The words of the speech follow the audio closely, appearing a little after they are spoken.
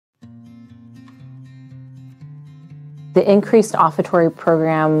The increased offertory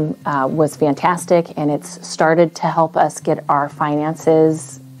program was fantastic, and it's started to help us get our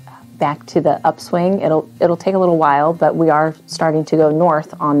finances back to the upswing. It'll take a little while, but we are starting to go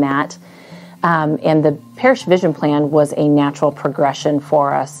north on that. And the Parish Vision Plan was a natural progression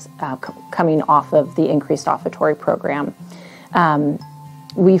for us coming off of the increased offertory program.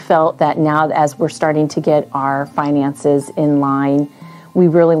 We felt that now, as we're starting to get our finances in line, we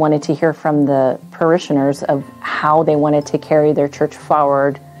really wanted to hear from the parishioners of how they wanted to carry their church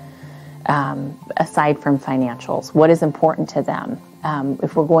forward, aside from financials. What is important to them?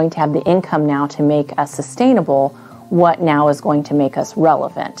 If we're going to have the income now to make us sustainable, what now is going to make us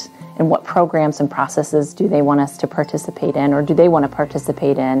relevant? And what programs and processes do they want us to participate in, or do they want to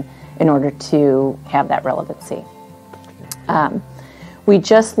participate in order to have that relevancy? We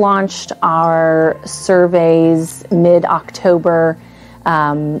just launched our surveys mid-October,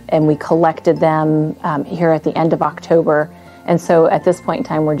 and we collected them here at the end of October. And so at this point in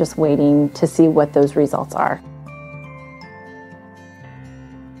time, we're just waiting to see what those results are.